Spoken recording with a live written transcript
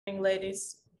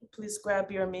Ladies, please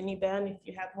grab your mini band if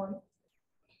you have one.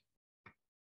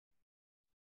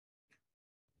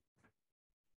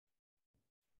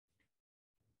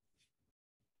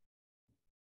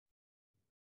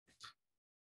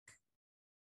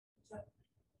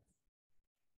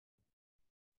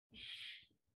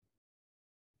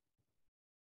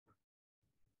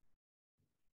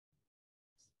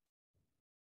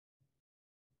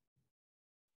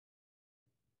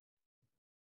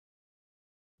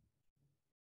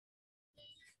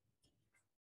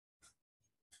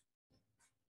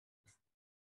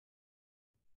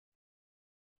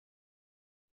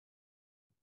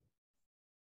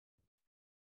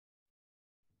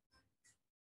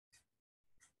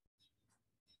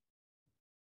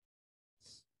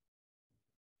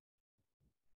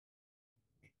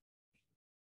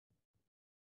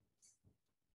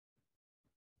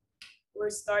 We're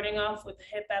starting off with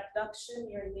hip abduction.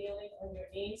 You're kneeling on your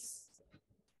knees.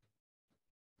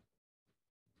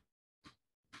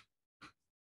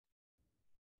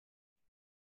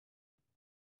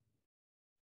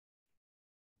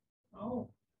 Oh.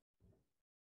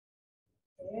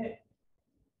 Yeah.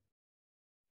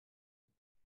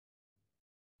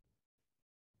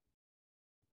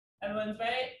 Everyone's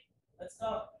ready? Let's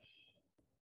go.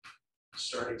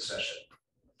 Starting session.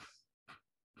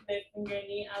 Lifting your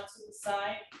knee out to the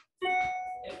side.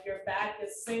 If your back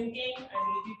is sinking, I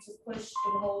need you to push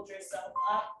and hold yourself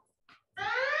up.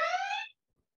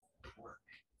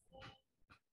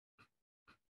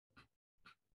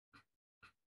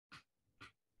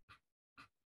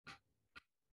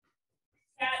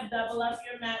 Cat, double up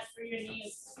your mat for your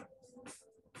knees.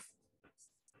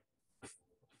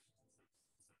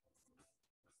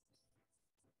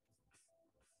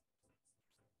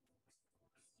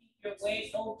 Keep your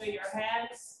weight over your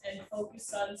hands and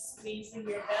focus on squeezing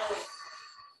your belly.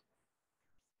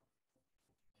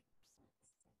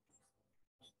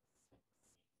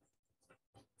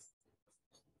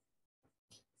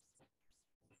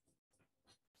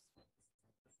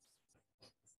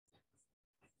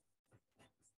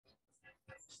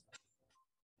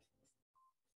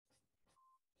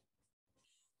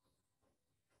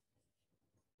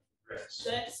 Rest.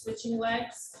 Good, switching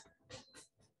legs.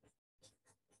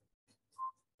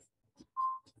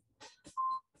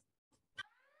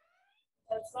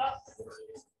 Let's up.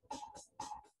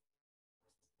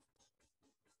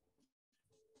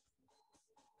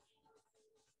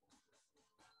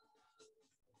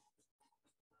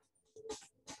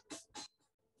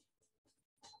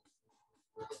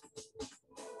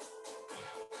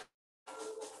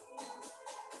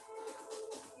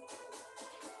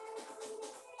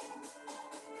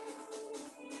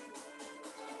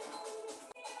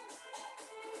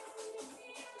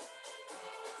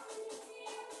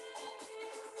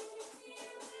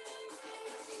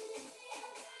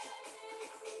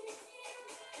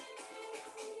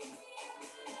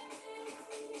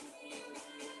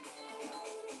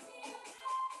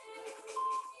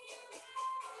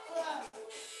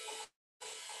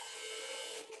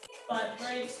 Butt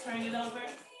bridge, turn it over.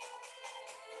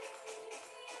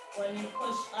 When you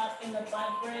push up in the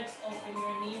butt bridge, open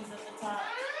your knees at the top.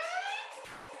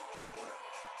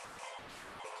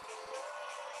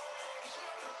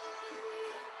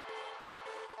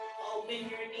 Open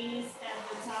your knees at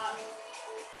the top.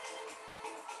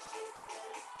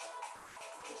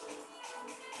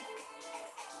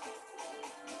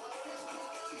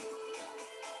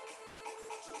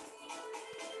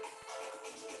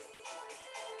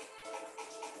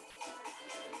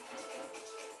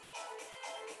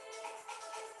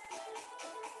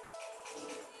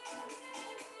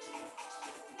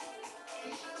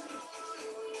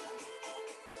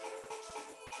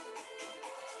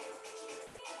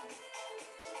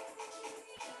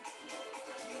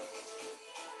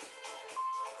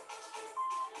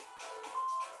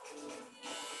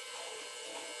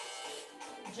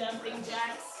 Jumping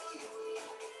jacks.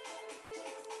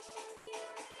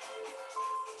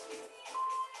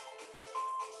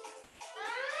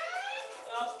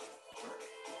 Up.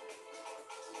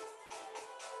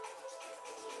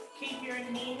 Keep your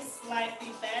knees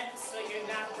slightly bent so you're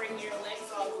not bringing your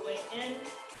legs all the way in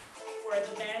for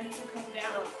the band to come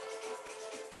down.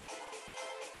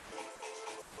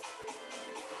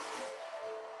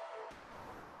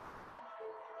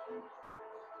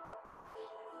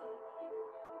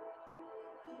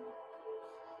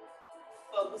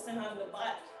 Focusing on the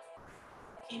butt.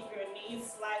 Keep your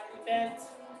knees slightly bent.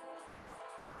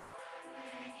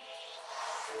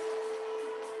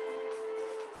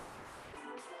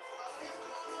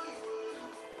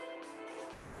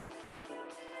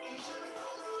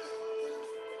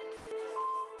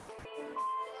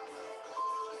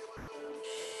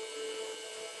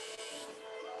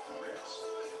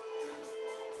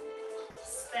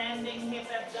 Standing hip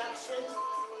abduction.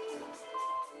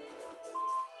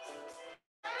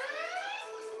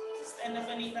 Stand up,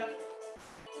 Anita.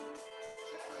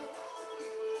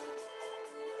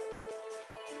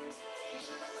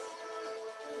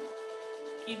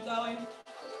 Keep going.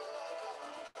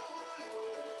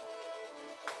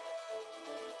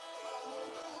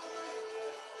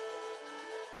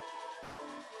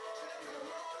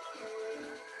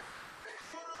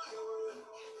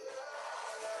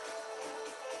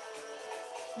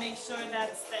 Make sure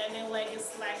that standing leg is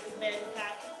slightly bent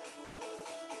back.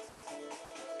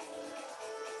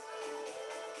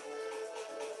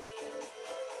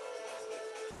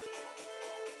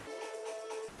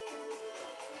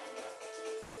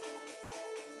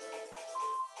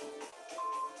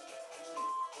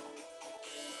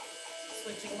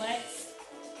 Switching legs.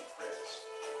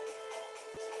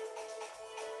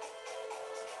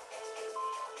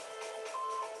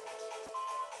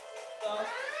 Go.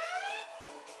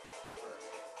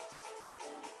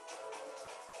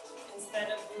 Instead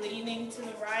of leaning to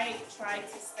the right, try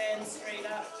to stand straight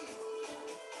up.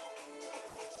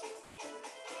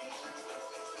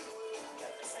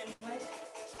 Got the same leg?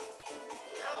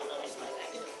 I don't know which leg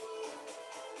I did.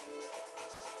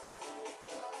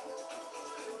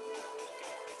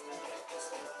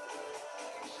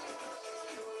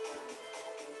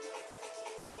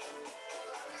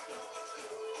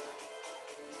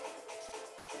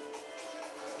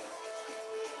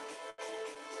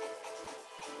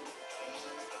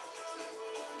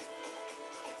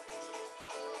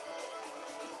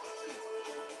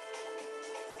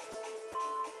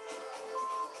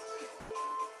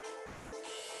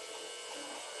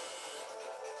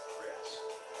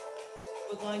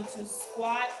 We're going to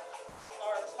squat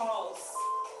or pulse.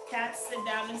 Cat, sit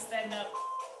down and stand up.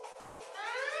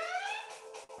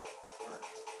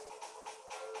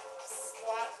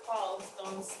 Squat, pulse.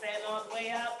 Don't stand all the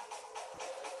way up.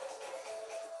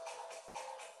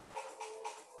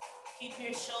 Keep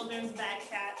your shoulders back,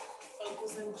 cat.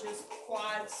 Focus on just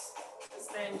quads to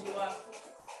stand you up.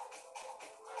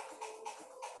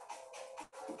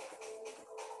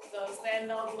 Go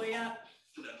stand all the way up.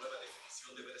 Una nueva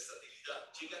definición de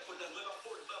versatilidad llega con la nueva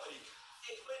Ford Maverick.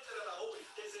 Encuéntrala hoy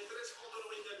desde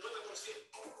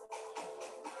 3.99%.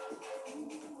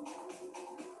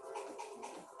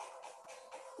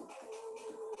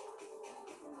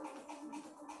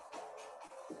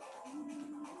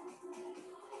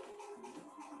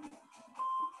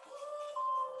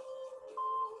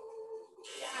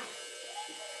 Yeah.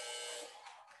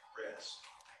 Rest.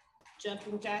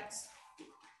 Jumping jacks.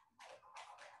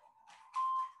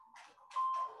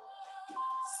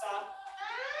 Stop.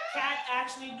 Cat,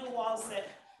 actually do wall sit.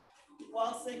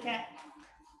 Wall sit, cat.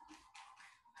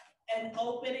 And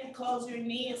open and close your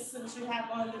knees since you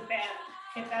have on the band.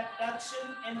 Hip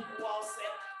abduction and wall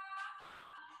sit.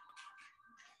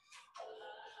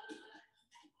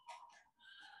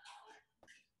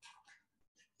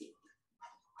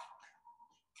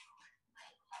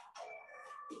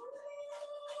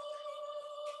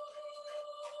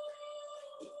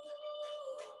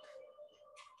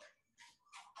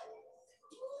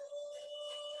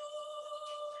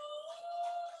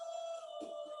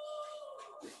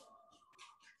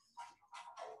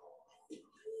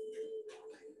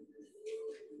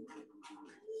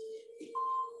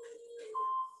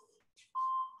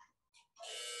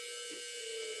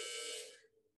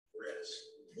 Rest.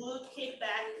 Glute kick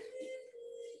back.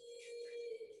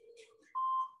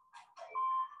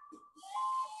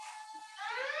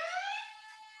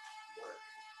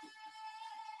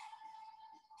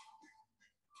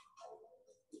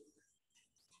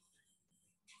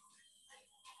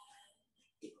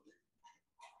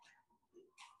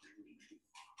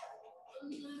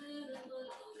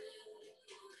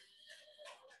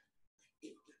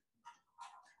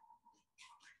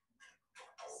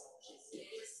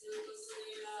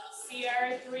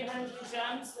 Sierra 300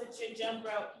 jumps with your jump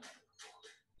rope.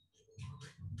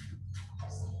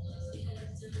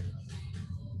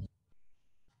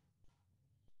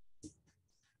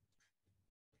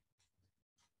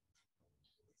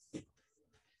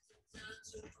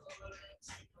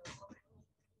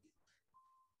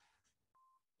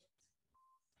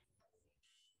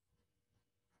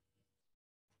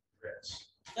 Rest.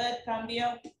 Good,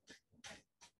 cambio.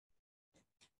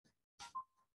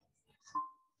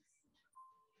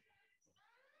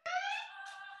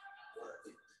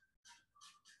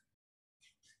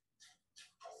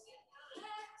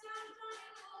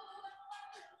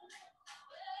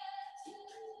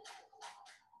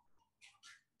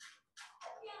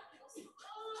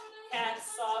 Cat,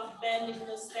 soft bend in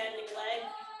the standing leg.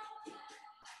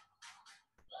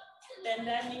 Bend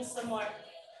that knee some more.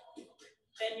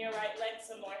 Bend your right leg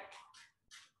some more.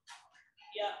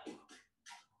 Yep.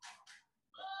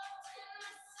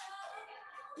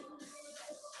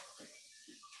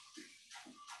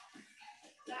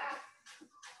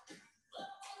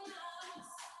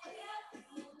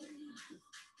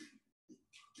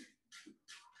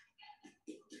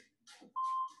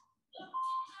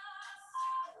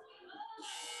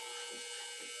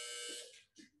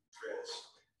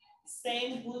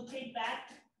 Same glute kick back.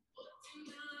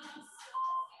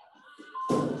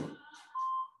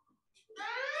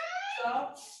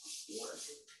 Go.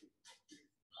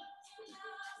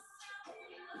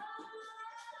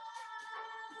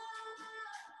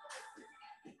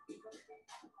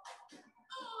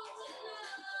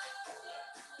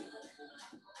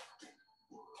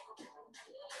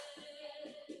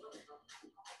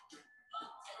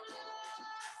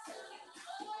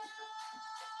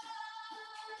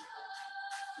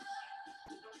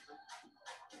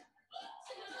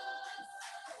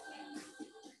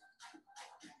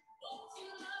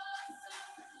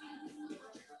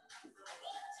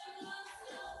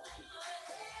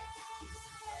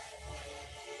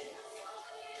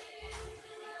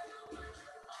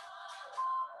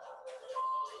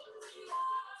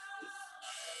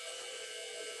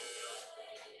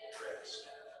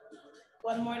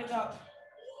 One more to go.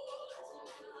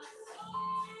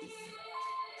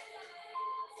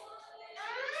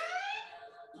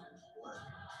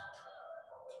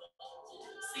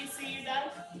 CC, you done?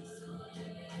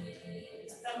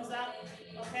 Thumbs up.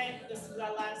 Okay, this is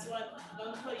our last one.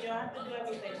 You don't have to do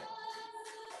everything.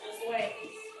 Just wait.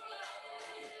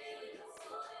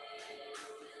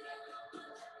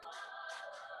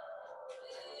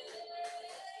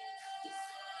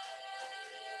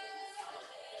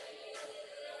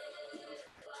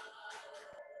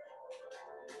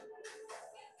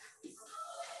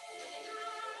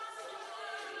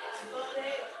 Go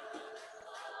ahead.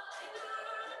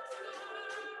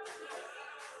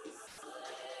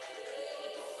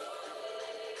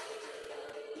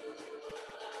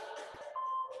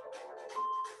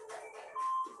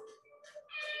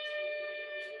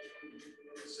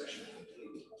 Session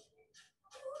complete.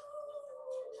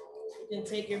 Then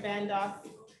take your band off.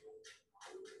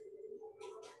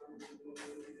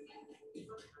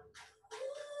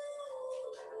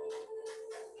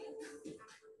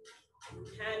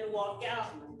 Hand walk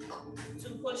out to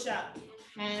push up.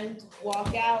 Hand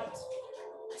walk out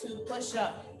to push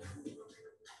up.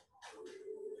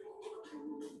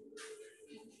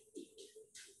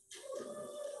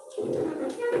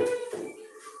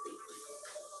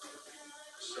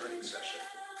 Starting session.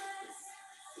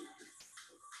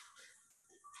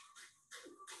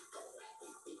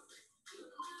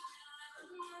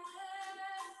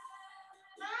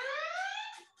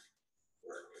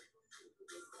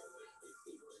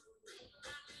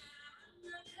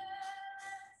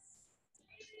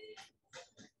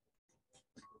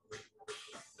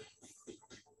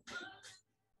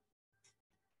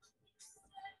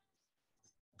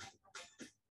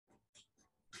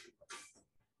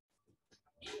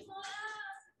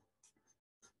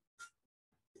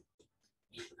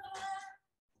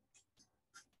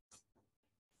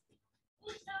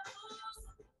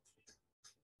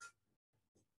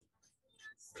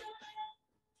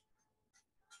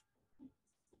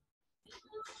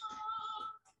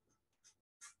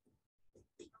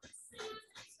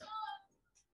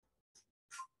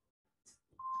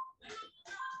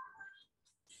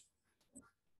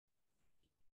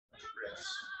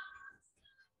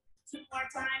 Two more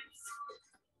times.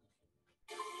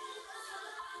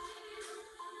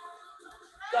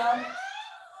 Go.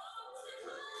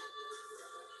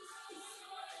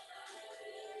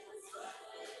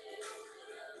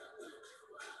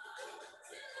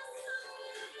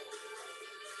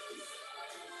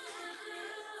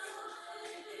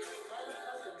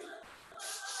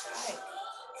 Right.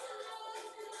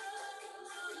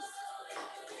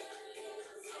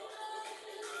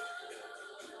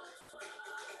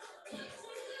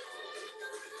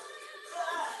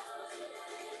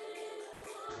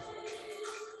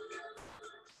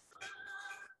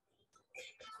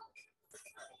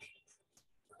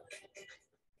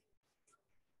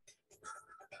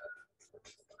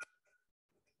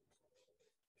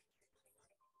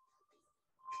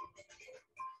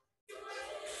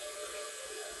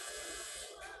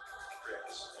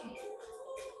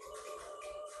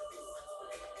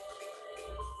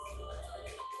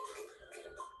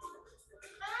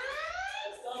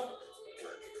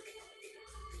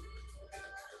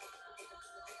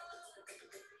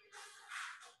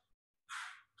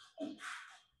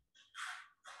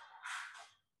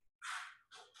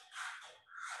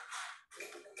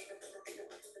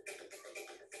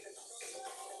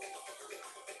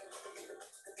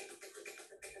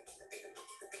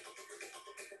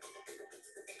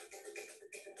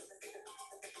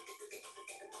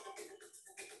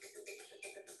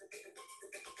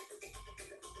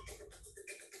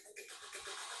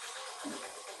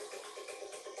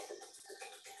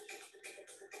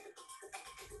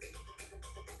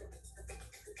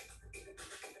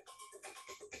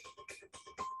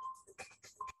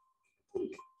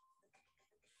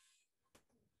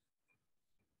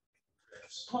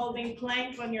 Holding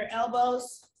plank on your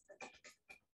elbows.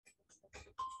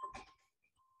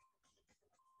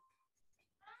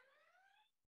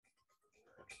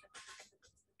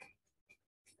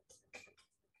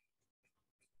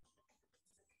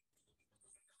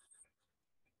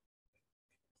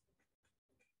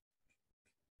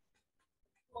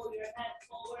 Pull your head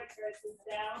forward versus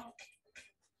down.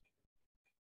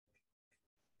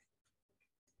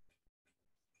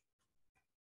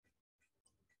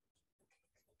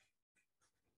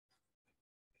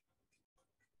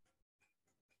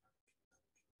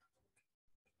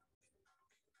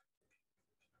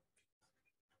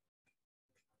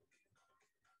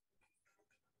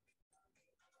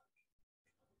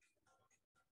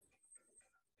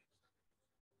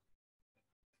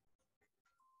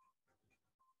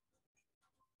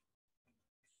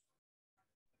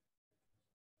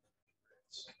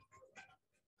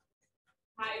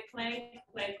 High plank,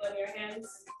 plank on your hands.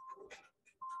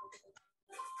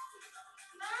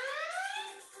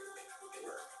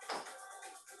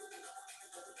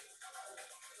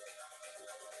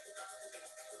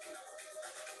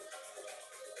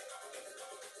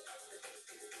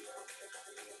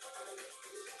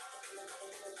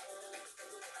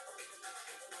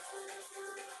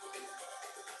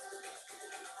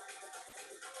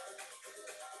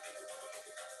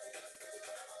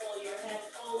 Pull your head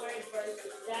forward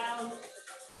versus down.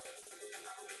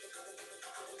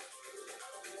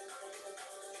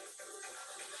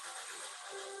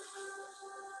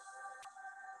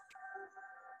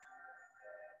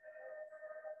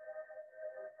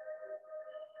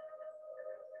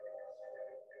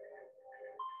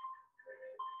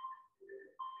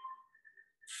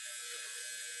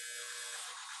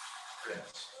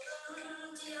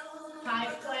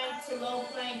 High plank to low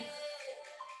plank.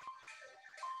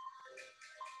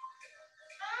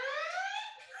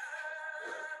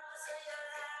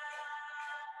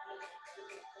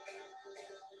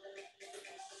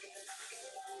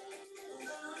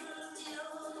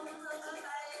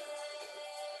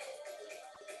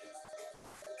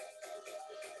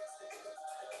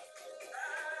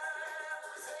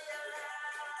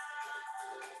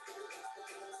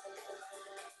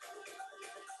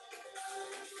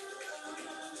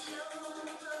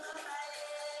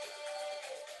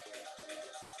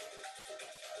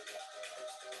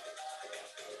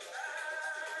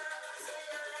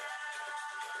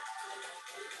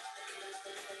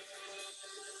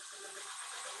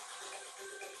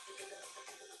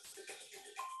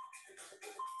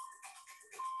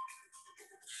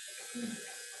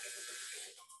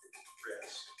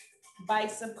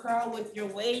 Bicep curl with your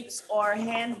weights or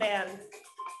hand band.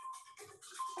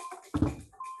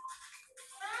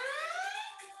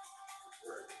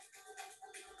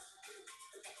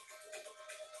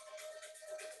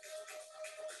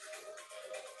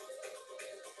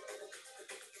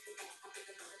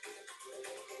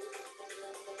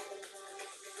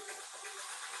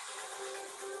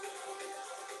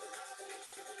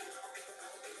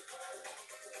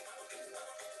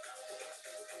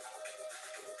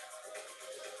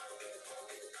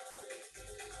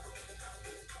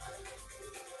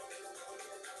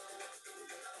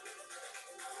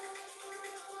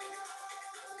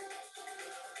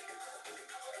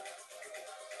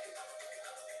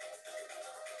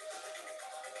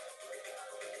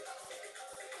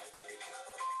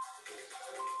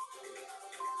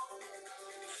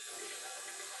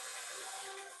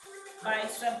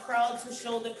 Bicep curl to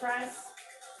shoulder press.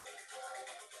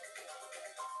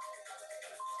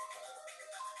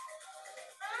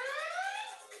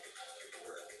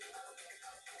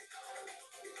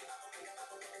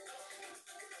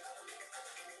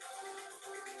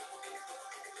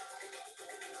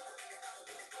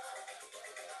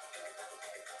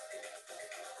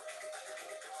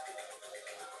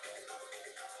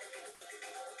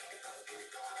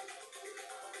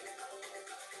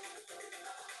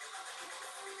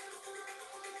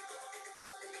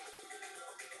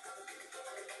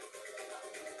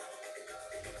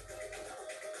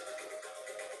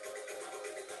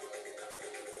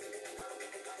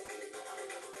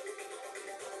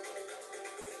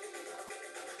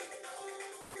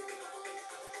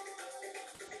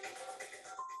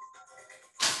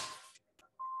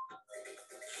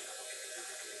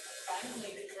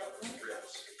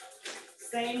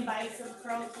 Same bicep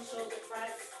curl to shoulder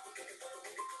press.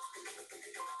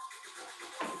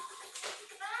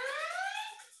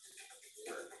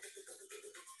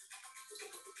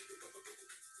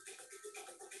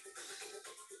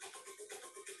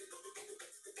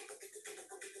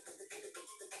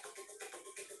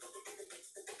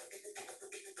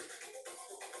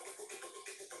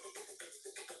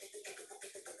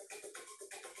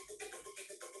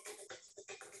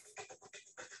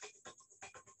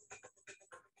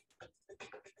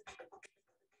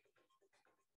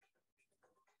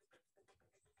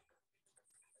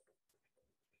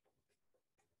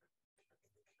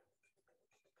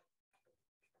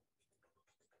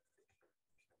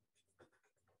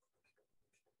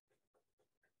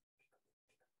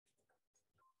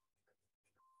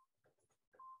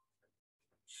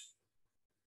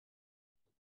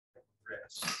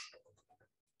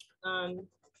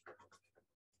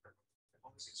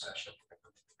 Session.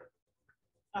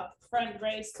 Front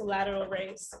raise to lateral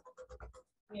raise.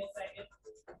 Give me a second.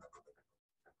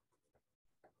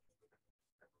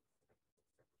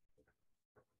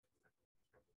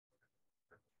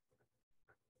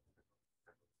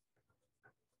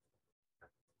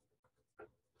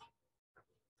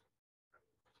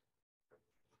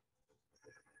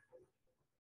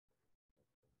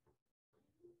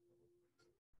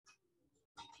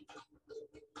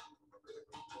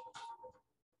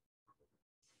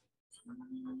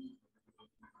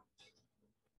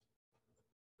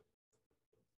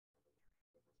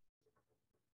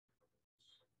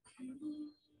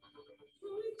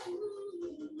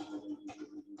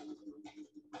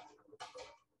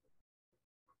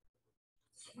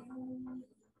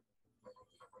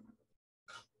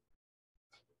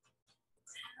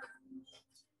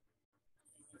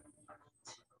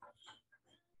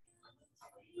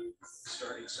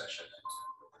 Starting session.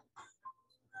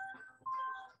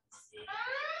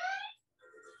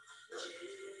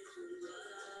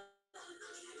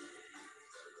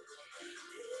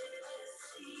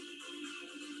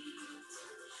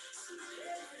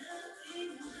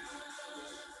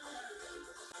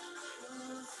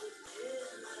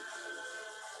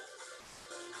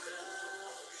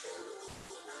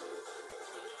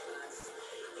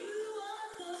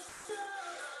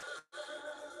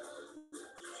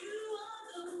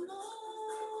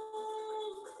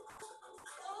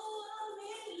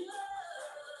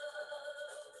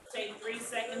 Take 3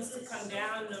 seconds to come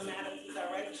down, no matter the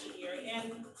direction you're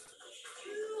in.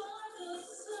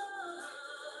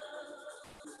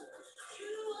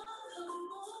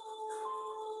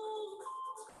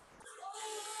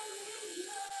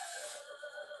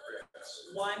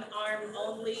 One arm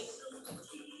only,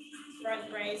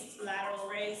 front raise to lateral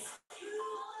raise.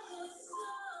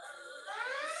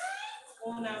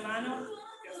 Una mano,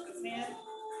 just this hand.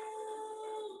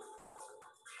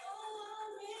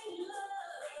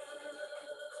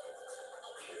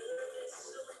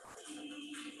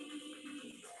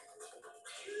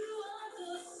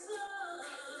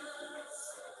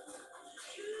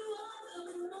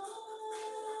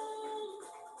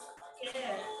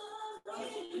 Yeah. Why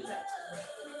would you do that to me?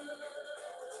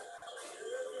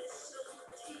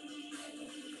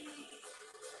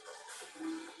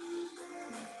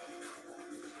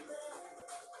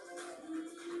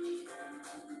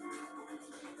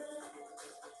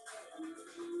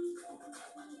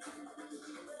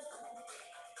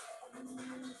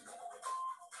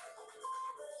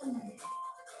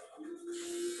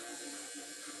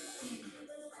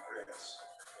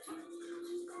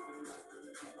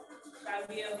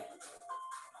 Fabio.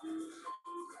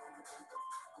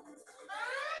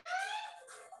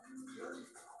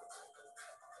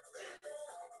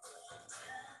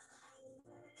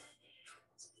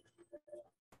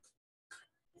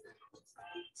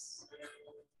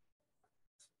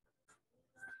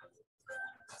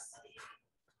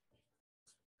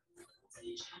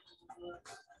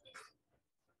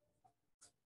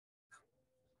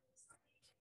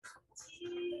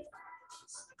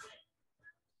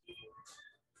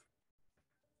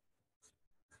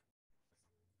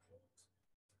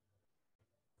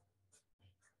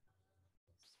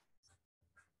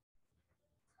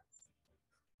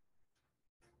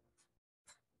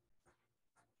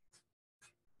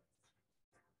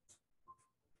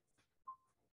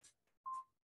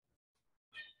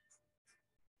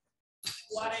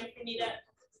 Water if you need it.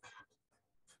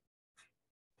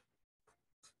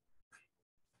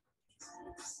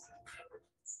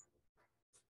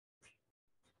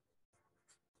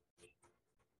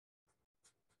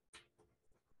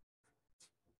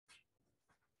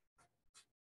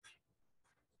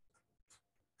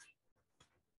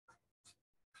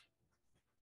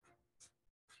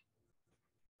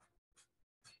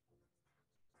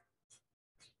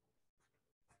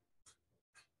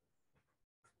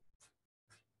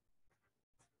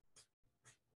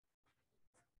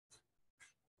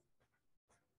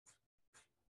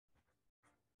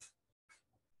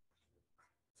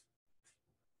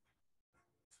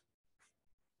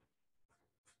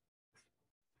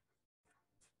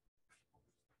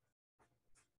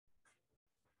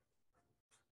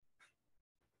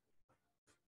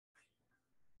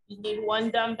 You need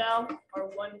one dumbbell or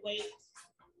one weight.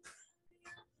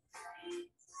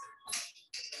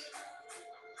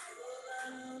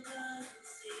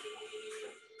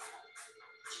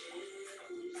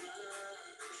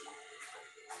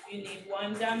 You need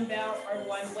one dumbbell or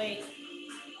one weight.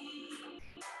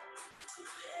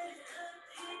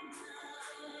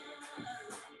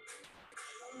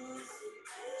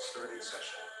 Starting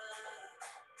session.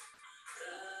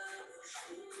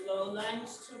 Low lunge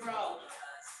to row.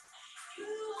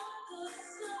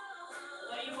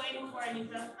 What are you waiting for,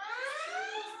 Anita?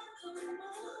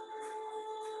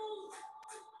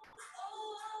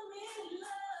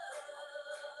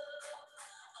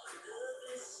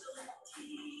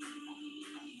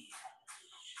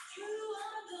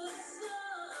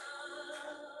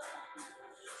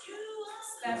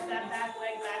 Step that back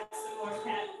leg back some more,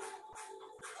 Kat.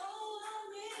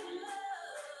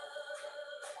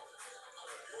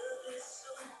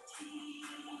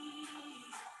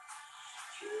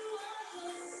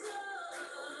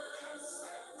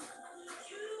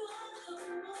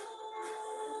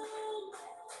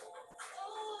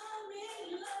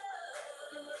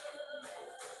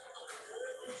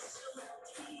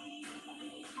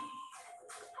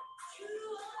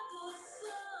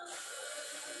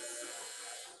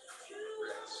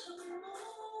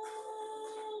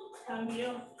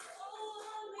 Cambio.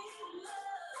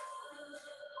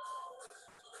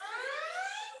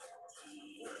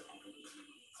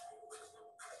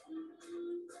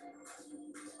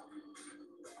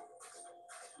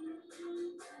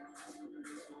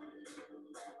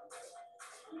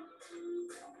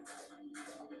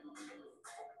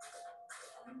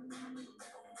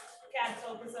 Cat,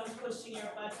 focus on pushing your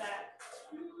butt back.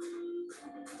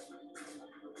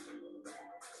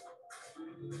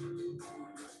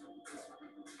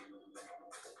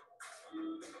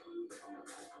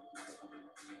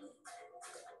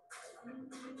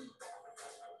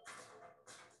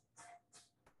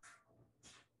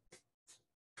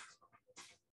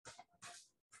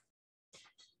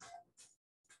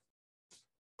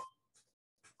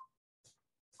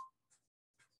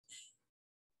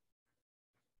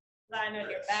 Line on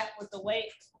your back with the weight.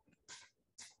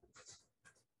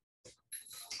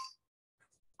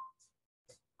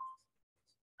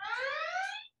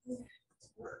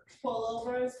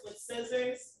 Pullovers with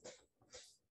scissors.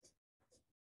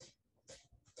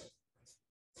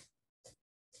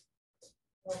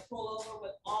 Or pullover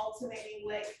with alternating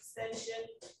leg extension.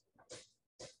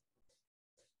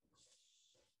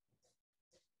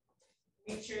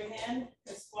 Reach your hand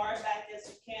as far back as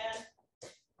you can.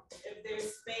 If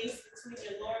there's space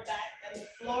between your lower back and the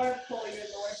floor, pull your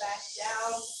lower back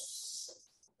down.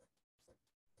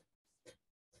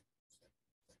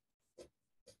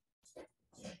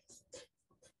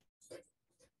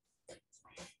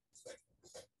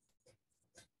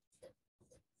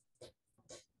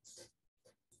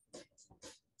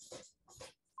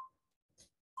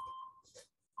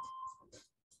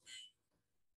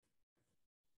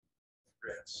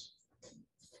 Rest.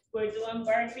 We're doing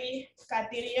burpee,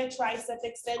 cateria, tricep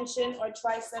extension, or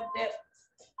tricep dip.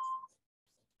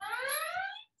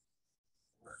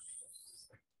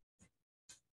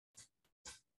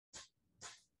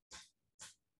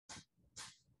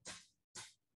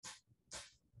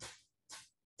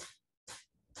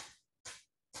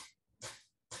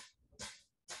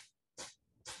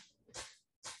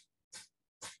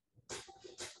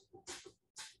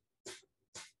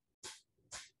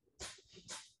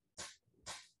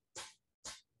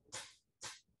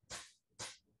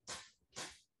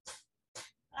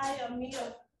 Ay, Dios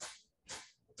mío.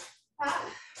 Ah.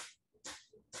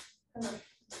 Come on.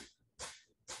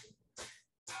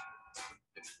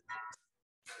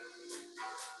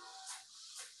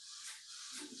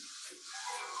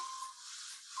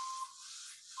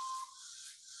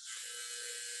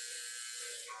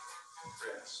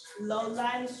 Rest. Low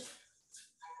lunge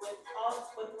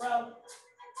with row.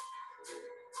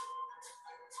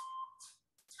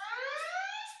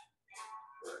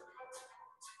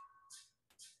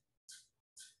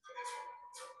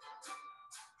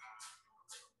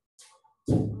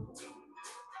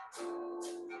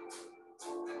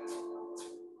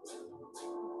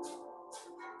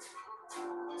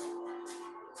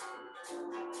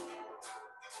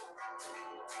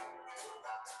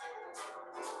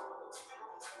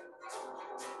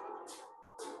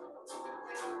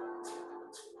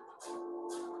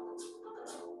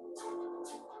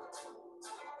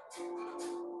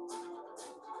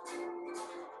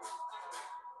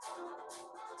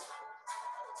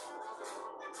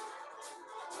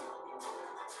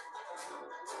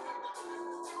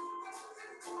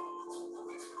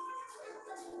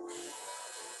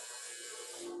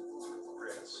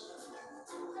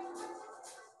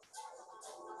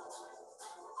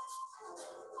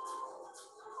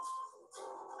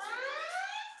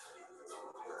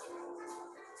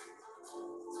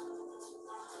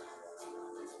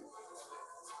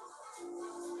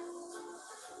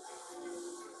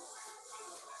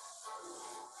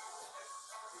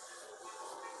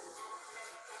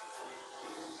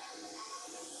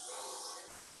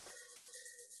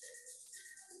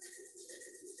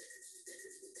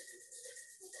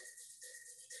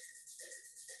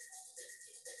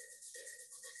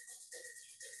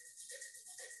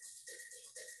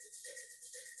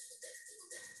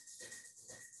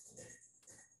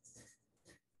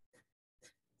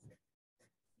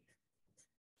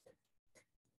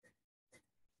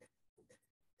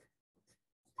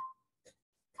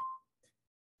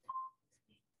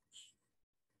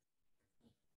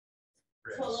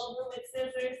 Pull over with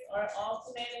scissors or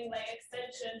alternating leg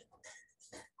extension.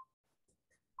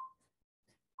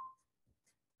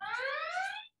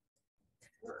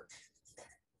 Work.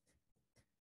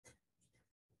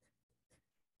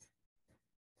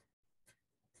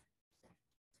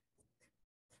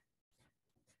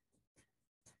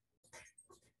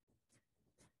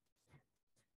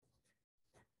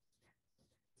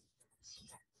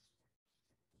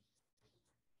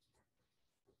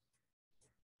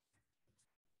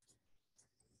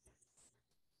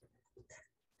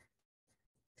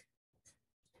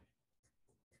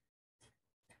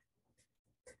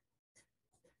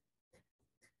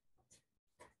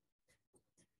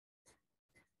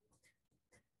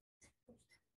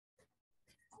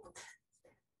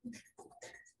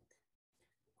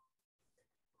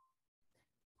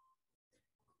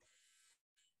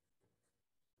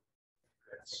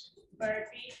 Rest.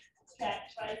 Burpee,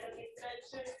 cat tricep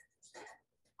extension.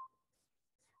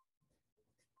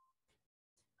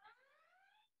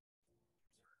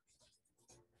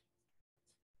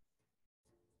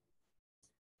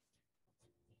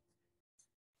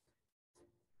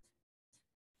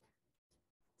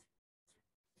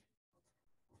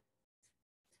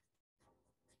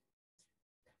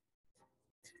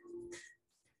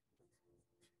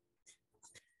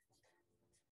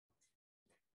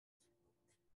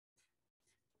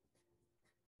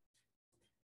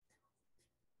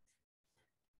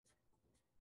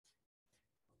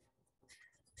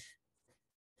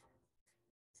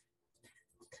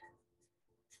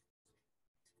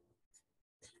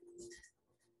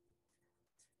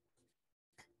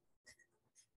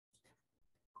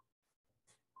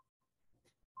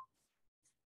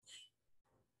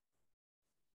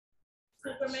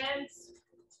 Superman's.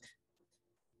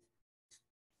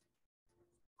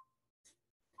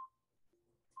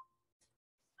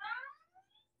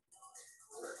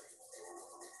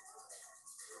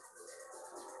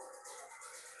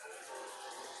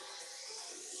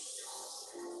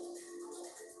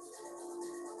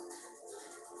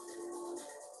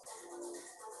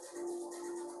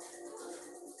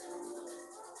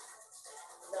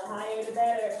 The higher the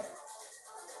better.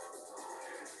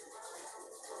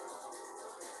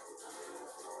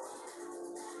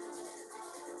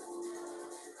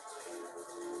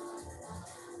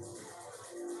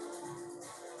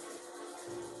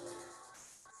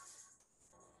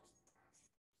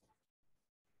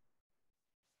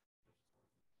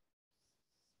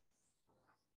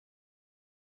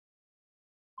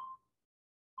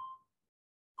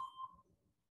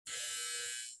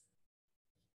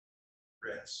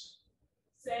 Rest.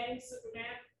 Same, Superman.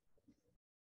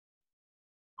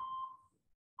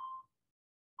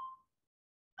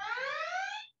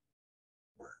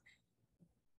 Work.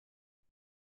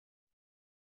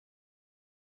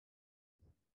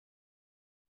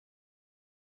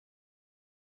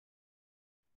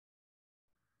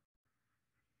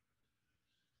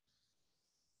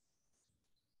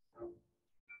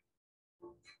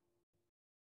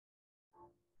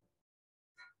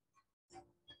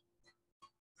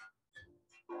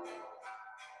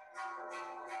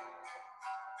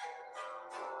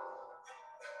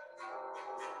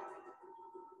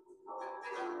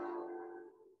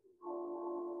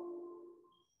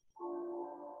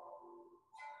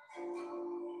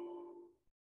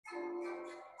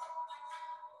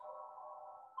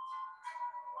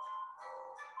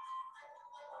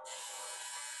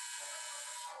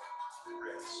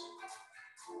 Rest.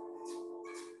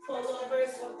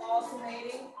 Pullovers with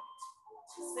alternating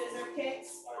scissor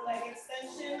kicks or leg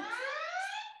extension.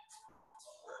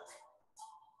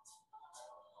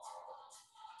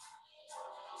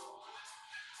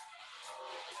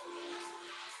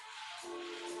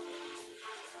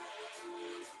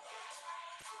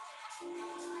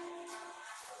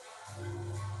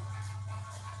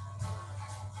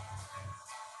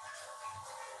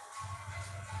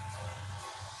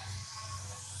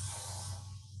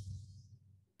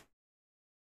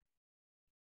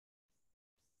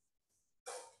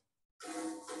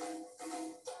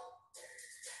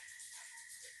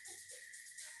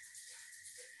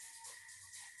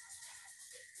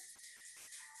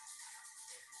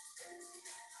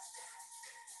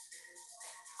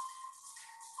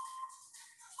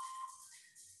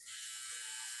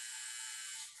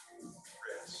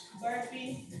 Rest.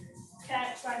 Burpee,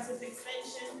 cat tricep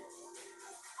extension.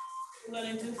 We're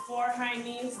gonna do 4 high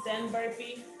knees, then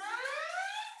burpee.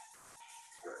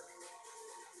 Work.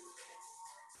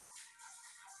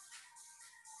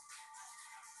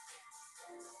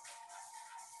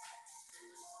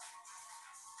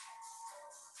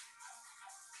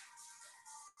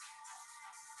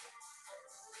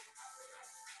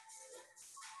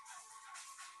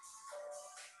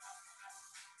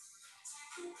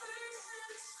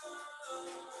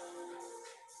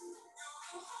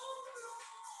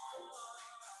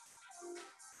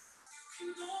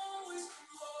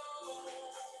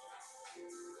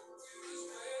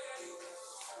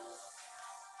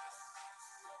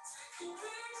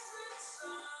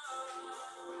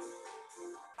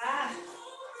 Ah.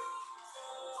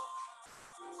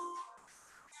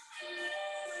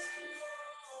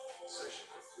 Session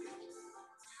complete.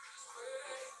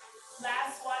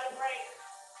 Last water break.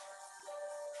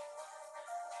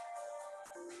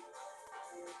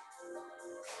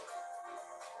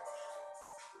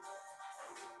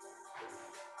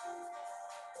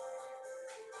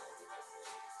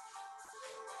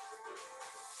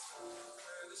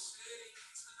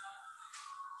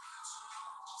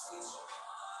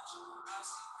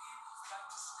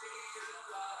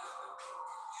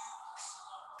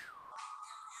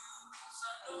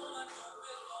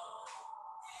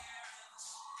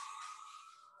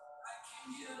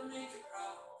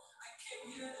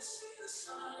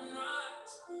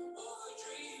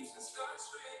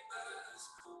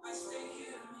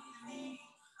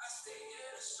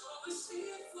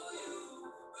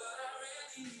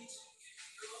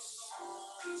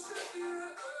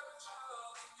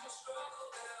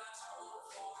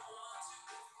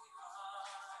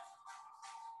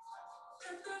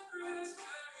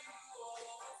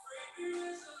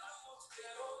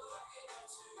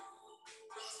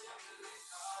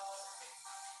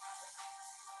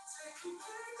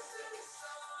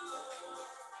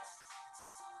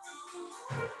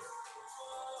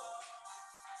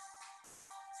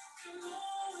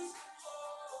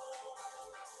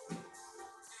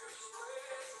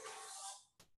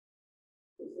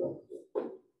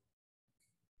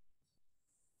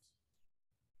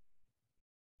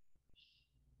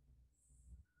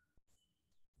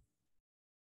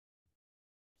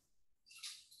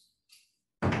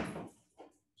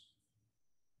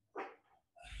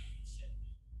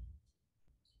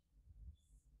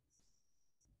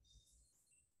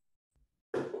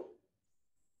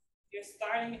 You're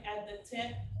starting at the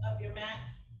tip of your mat.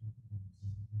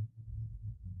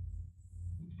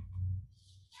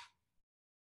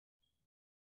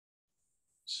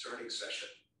 Starting session.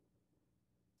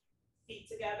 Feet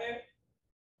together.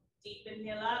 Deep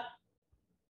inhale up.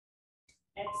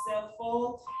 Exhale,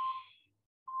 fold.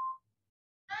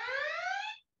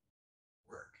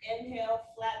 Work. Inhale,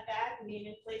 flat back,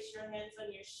 meaning place your hands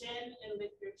on your shin and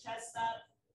lift your chest up,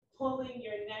 pulling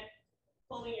your neck,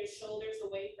 pulling your shoulders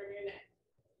away from your neck.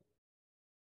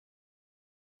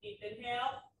 Deep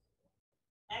inhale.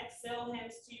 Exhale,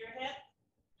 hands to your hip.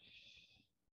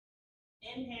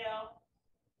 Inhale.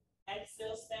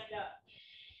 Exhale, stand up.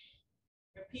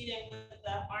 Repeating with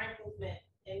the arm movement.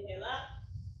 Inhale up.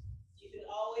 You can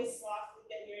always softly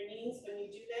bend your knees when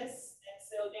you do this.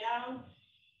 Exhale down.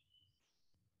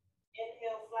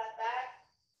 Inhale, flat back.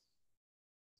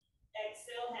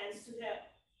 Exhale, hands to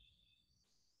hip.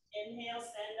 Inhale,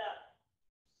 stand up.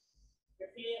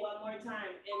 Repeating one more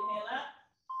time. Inhale up.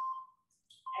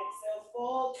 Exhale,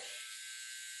 fold.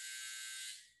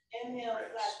 Inhale,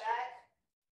 flat back.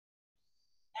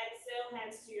 Exhale,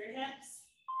 hands to your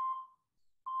hips.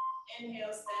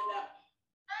 Inhale, stand up.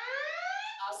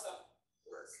 Awesome.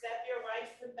 Step your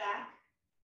right foot back.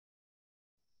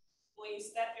 When you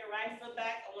step your right foot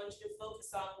back, I want you to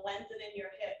focus on lengthening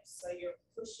your hips. So you're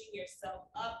pushing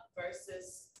yourself up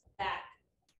versus back.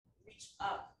 Reach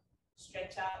up,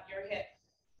 stretch out your hip.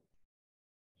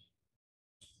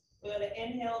 We're going to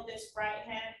inhale this right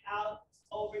hand out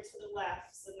over to the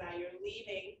left. So now you're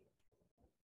leaning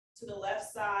to the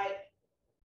left side,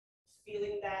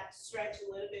 feeling that stretch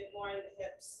a little bit more in the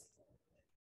hips.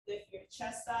 Lift your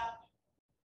chest up.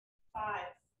 5,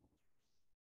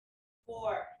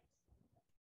 4,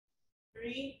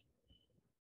 3,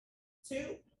 2,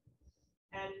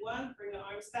 and 1. Bring the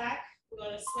arms back. We're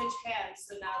going to switch hands.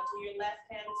 So now do your left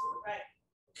hand to the right.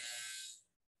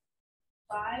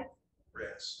 5,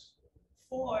 Rest.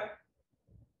 4,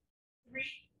 3,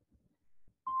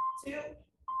 2,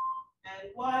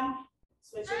 and 1.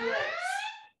 Switching legs.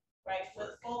 Right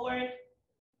foot forward,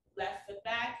 left foot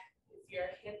back. If your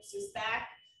hips is back,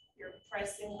 you're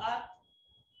pressing up.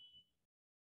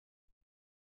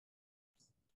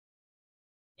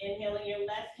 Inhaling your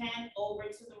left hand over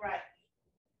to the right.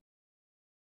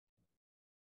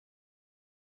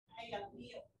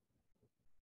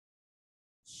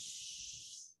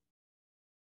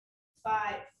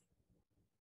 5,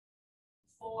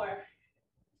 4,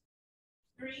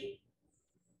 3,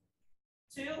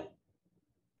 2,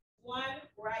 1.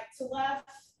 Right to left.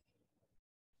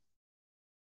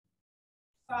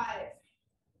 5,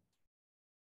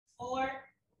 4,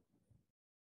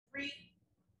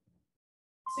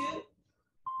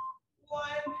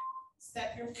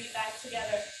 your feet back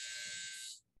together.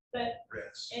 Good.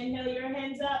 Rest. Inhale your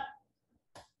hands up.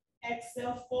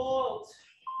 Exhale, fold.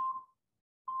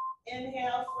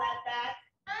 Inhale, flat back.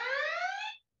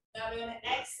 Now we're gonna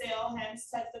exhale, hands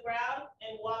touch the ground,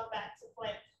 and walk back to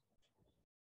plank.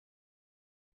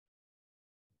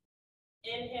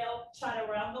 Inhale,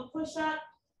 chaturanga push-up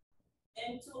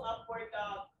into upward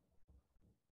dog.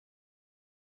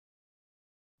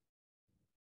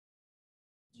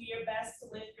 Do your best to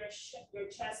lift your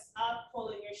chest up,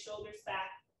 pulling your shoulders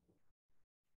back.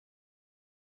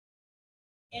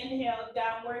 Inhale,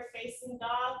 downward facing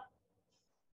dog.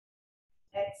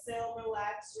 Exhale,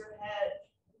 relax your head.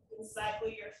 You can cycle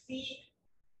your feet.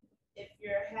 If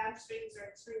your hamstrings are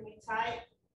extremely tight,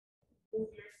 move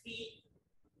your feet,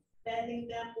 bending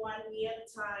them one knee at a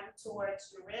time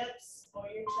towards your ribs or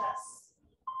your chest.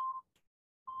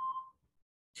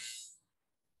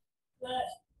 Good.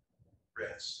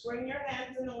 Rest. Bring your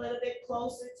hands in a little bit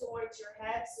closer towards your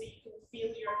head so you can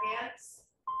feel your hands.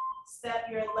 Step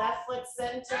your left foot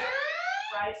center,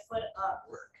 right foot up.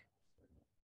 Work.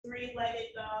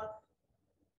 Three-legged dog.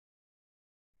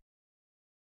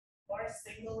 Or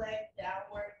single leg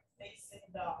downward facing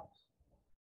dog.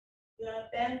 You're gonna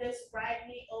bend this right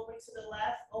knee over to the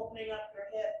left, opening up your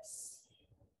hips.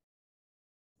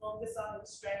 Focus on the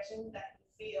stretching that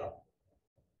you feel.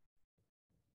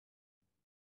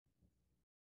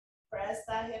 Press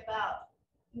that hip out.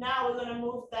 Now we're gonna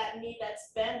move that knee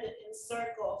that's bended in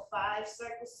circle. 5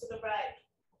 circles to the right.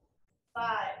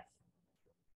 5,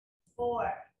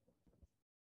 4,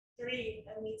 3,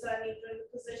 and meet our knee in the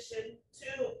position.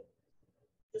 2.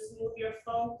 Just move your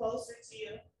phone closer to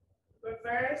you.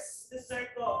 Reverse the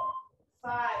circle.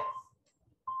 5,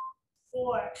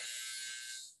 4,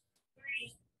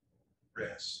 3,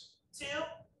 Rest. 2,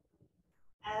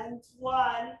 and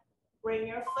 1. Bring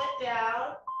your foot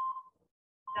down.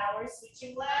 Now we're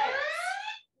switching legs.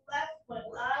 Left foot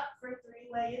up for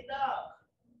three-legged dog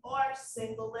or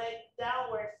single leg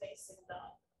downward facing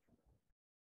dog.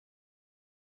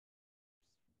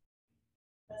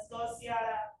 Let's go,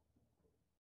 Ciara.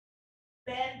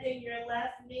 Bending your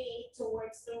left knee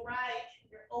towards the right.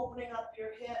 You're opening up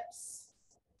your hips.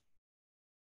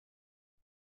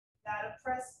 Gotta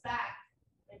press back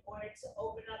in order to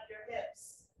open up your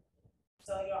hips.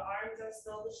 So your arms are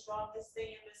still the strongest thing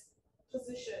in this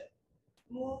position.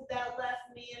 Move that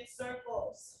left knee in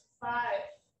circles. 5,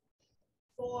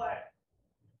 4,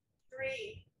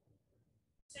 3,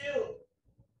 2,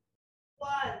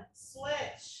 1.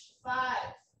 Switch. 5,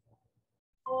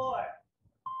 4,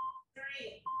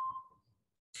 3,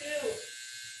 2, 1.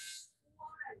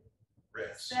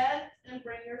 Rest. Stand and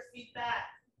bring your feet back.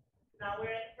 Now we're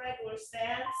in regular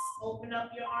stance. Open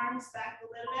up your arms back a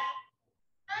little bit.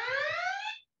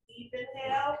 Deep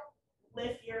inhale.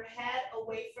 Lift your head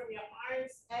away from your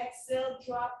arms. Exhale,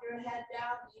 drop your head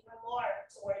down even more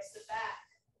towards the back.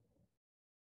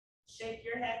 Shake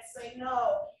your head, say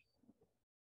no.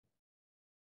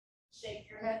 Shake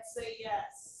your head, say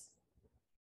yes.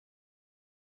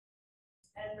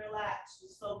 And relax.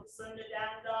 Just focus on the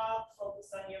down dog.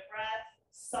 Focus on your breath.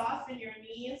 Soften your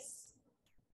knees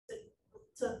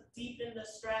to deepen the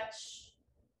stretch.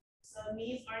 So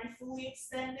knees aren't fully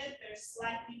extended, they're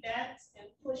slightly bent, and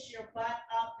push your butt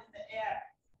up in the air.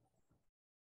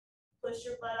 Push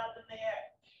your butt up in the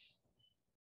air.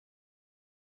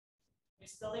 You're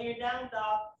still in your down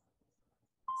dog.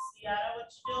 Ciara,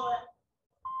 what you doing?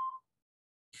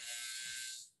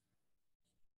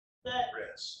 Good.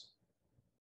 Rest.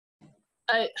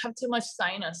 I have too much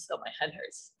sinus, so my head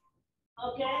hurts.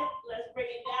 Okay, let's bring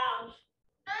it down.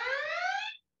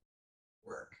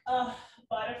 Work.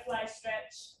 Butterfly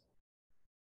stretch.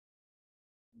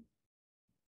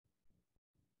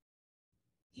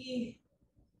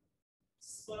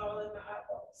 Swirl in the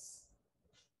eyeballs.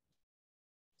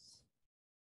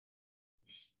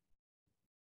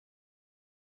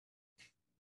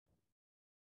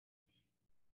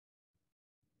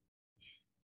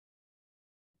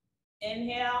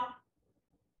 Inhale.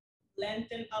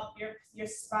 Lengthen up your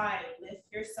spine.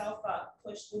 Lift yourself up.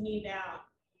 Push the knee down.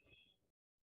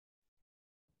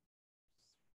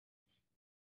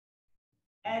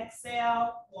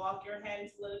 Exhale, walk your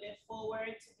hands a little bit forward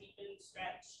to deepen the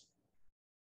stretch.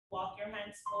 Walk your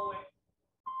hands forward.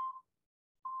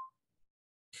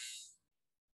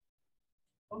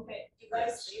 Okay, you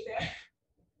guys stay there.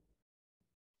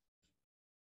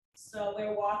 So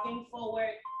we're walking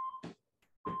forward,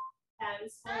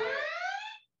 hands forward.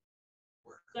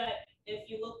 Good. If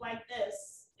you look like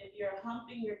this, if you're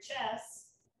humping your chest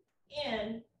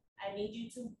in, I need you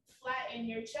to flatten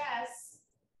your chest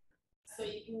so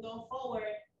you can go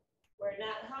forward. We're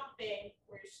not humping,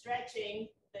 we're stretching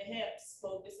the hips,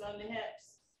 focus on the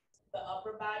hips. The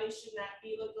upper body should not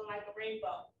be looking like a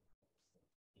rainbow.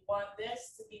 You want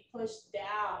this to be pushed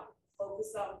down.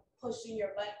 Focus on pushing your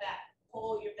butt back.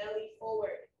 Pull your belly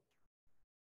forward.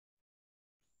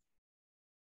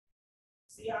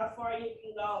 See how far you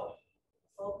can go.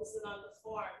 Focusing on the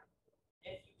form.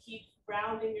 If you keep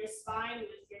rounding your spine,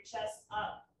 lift your chest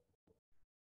up.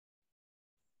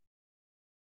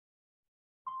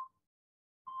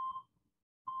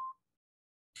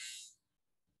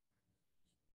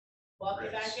 Walk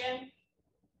it back in.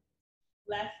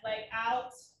 Left leg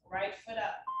out, right foot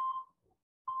up.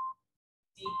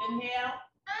 Deep inhale.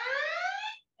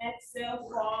 Exhale,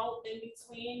 fall in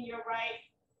between your right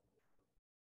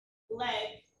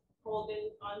leg,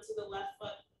 holding onto the left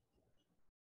foot.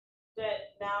 Good.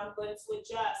 Now I'm going to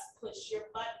adjust. Push your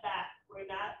butt back. We're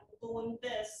not doing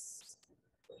this.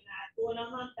 We're not doing a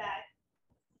hump back.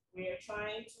 We are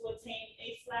trying to attain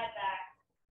a flat back.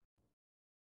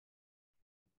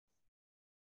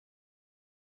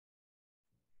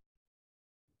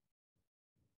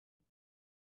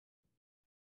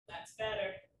 That's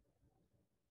better.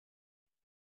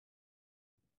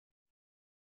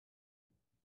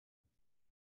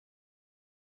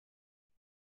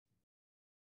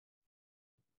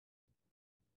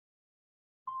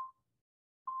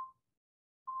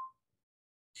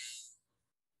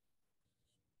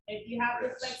 If you have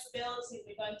the flexibility,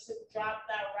 we're going to drop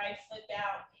that right foot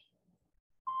down.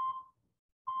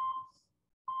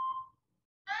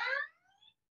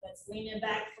 Let's lean it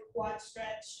back for quad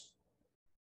stretch.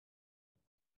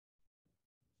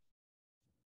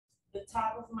 The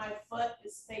top of my foot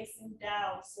is facing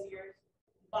down, so your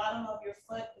bottom of your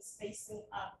foot is facing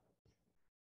up.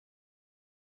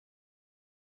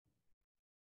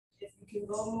 If you can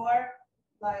go more,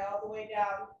 lie all the way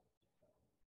down.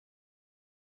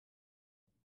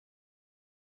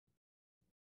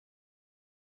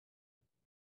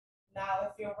 Now,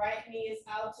 if your right knee is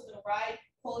out to the right,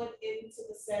 pull it into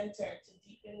the center to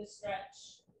deepen the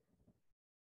stretch.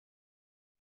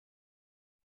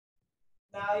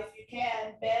 Now, if you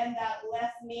can, bend that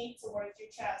left knee towards your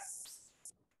chest.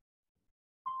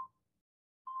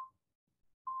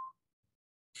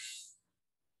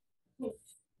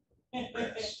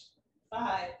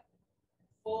 5,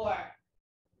 4,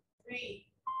 3,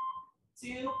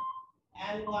 2,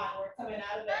 and 1. We're coming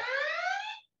out of it.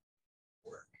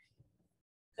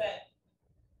 Good.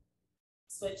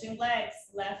 Switching legs.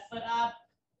 Left foot up,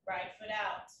 right foot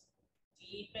out.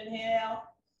 Deep inhale.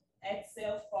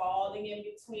 Exhale, falling in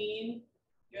between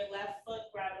your left foot,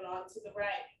 grabbing onto the right.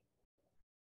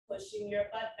 Pushing your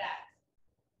butt back.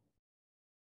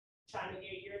 Trying to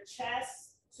get your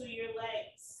chest to your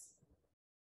legs.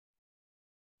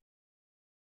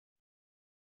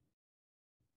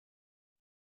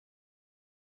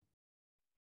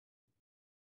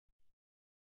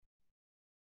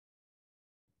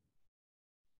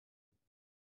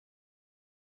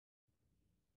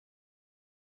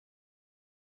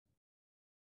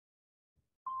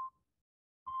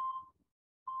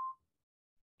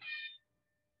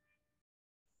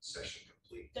 Session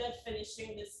complete. Good,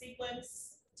 finishing the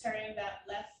sequence, turning that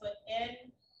left foot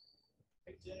in.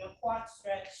 We're doing a quad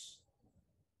stretch.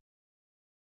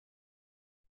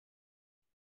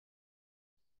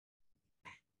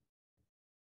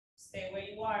 Stay where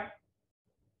you are.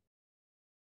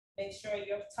 Make sure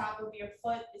your top of your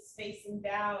foot is facing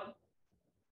down.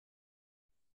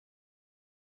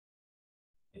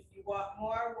 If you want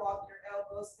more, walk your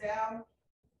elbows down.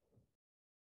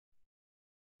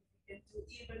 You can do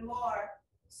even more.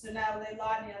 So now,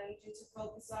 Leilani, I need you to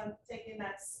focus on taking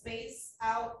that space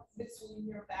out between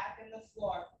your back and the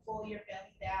floor. Pull your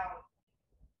belly down.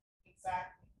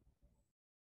 Exactly.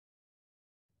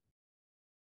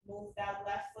 Move that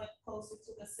left foot closer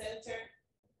to the center.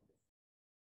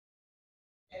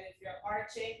 And if you're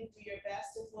arching, do your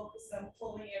best to focus on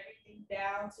pulling everything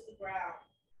down to the ground.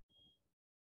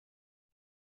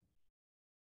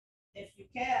 If you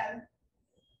can,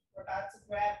 we're about to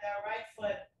grab that right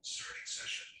foot. Starting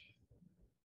session.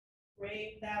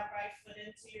 Bring that right foot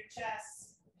into your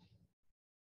chest.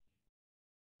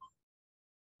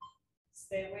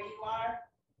 Stay where you are.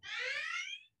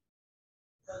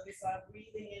 Focus on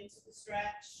breathing into the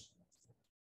stretch.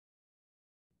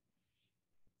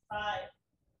 5,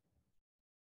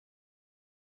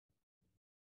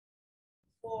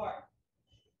 4,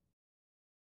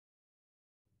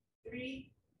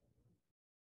 3,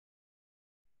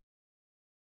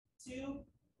 2,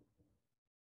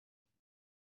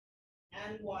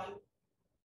 and 1.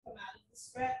 Come out of the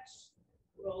stretch.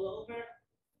 Roll over.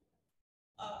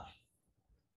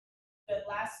 The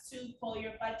last 2, pull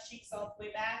your butt cheeks all the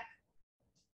way back.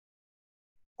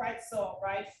 pretzel,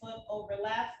 right foot over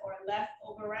left or left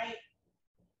over right,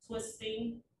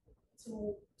 twisting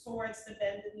towards the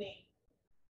bended knee.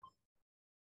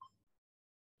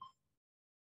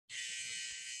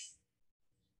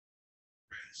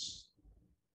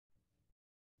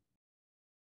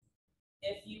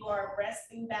 If you are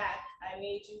resting back, I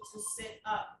need you to sit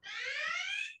up.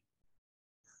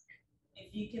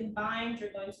 If you can bind,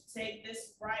 you're going to take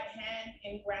this right hand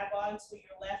and grab onto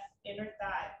your left inner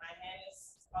thigh. My hand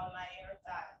is on my inner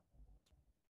thigh.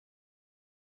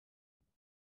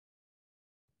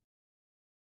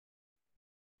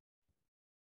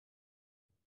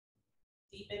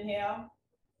 Deep inhale.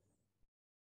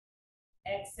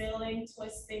 Exhaling,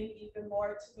 twisting even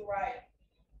more to the right,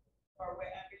 or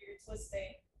wherever you're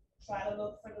twisting. Try to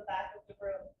look for the back of the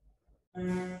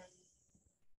room.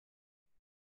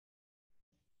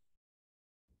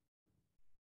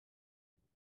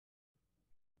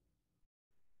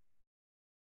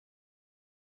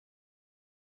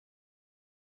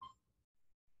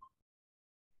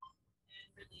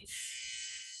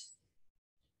 Release.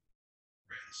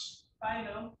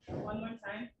 Final. One more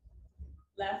time.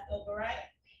 Left over right.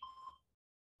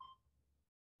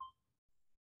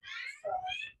 So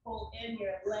pull in,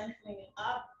 you're lengthening it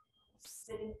up,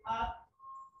 sitting up.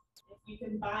 If you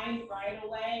can bind right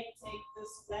away, take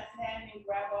this left hand and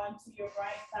grab onto your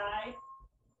right thigh.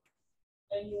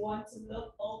 And you want to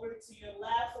look over to your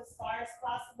left as far as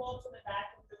possible to the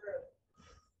back of the room.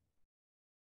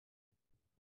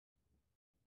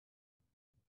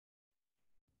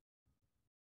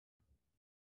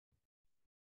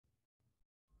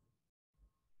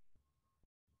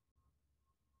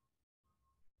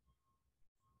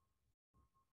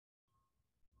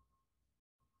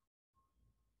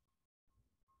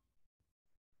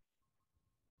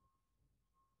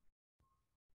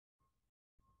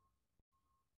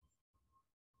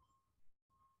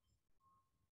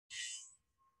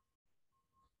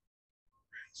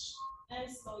 And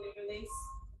slowly release.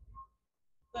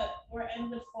 Good. We're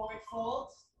in the forward fold.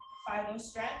 Final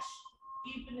stretch.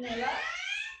 Deepen it up.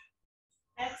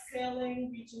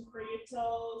 Exhaling, reaching for your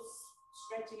toes,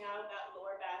 stretching out that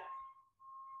lower back.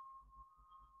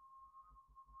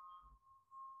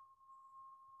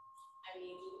 I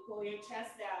need you to pull your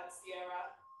chest down, Sierra.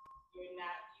 You're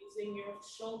not using your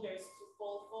shoulders to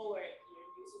fold forward.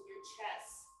 You're using your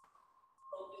chest.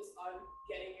 Focus on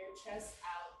getting your chest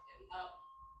out and up.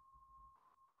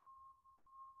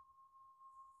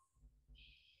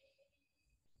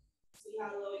 See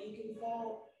how low you can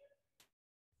fall.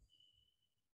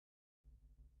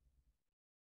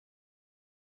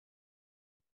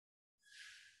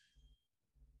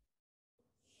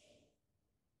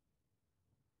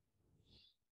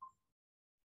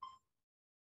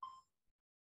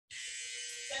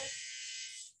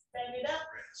 Stand it up.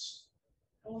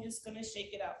 And we're just gonna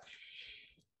shake it out.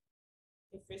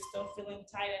 If you're still feeling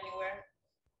tight anywhere.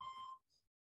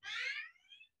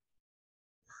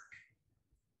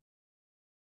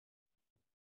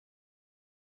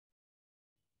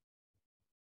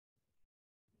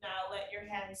 Now let your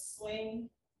hands swing.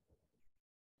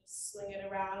 Just swing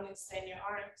it around, extend your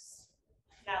arms.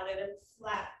 Now let it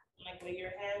flap, like let your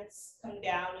hands come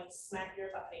down and smack your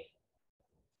body.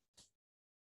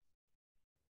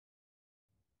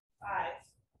 5,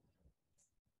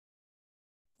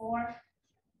 4,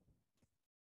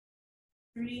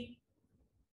 3,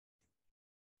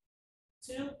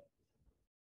 2,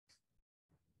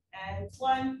 and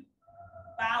 1.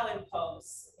 Bowing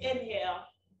pose. Inhale.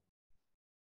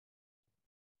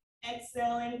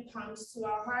 Exhaling, palms to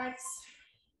our hearts,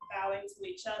 bowing to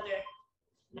each other.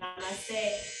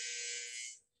 Namaste.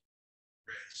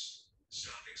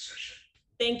 Stopping session.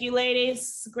 Thank you,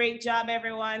 ladies. Great job,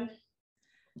 everyone.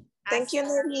 Thank you,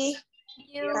 Lily. Thank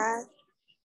you. Bye.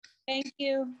 Thank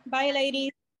you. Bye,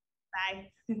 ladies.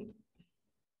 Bye.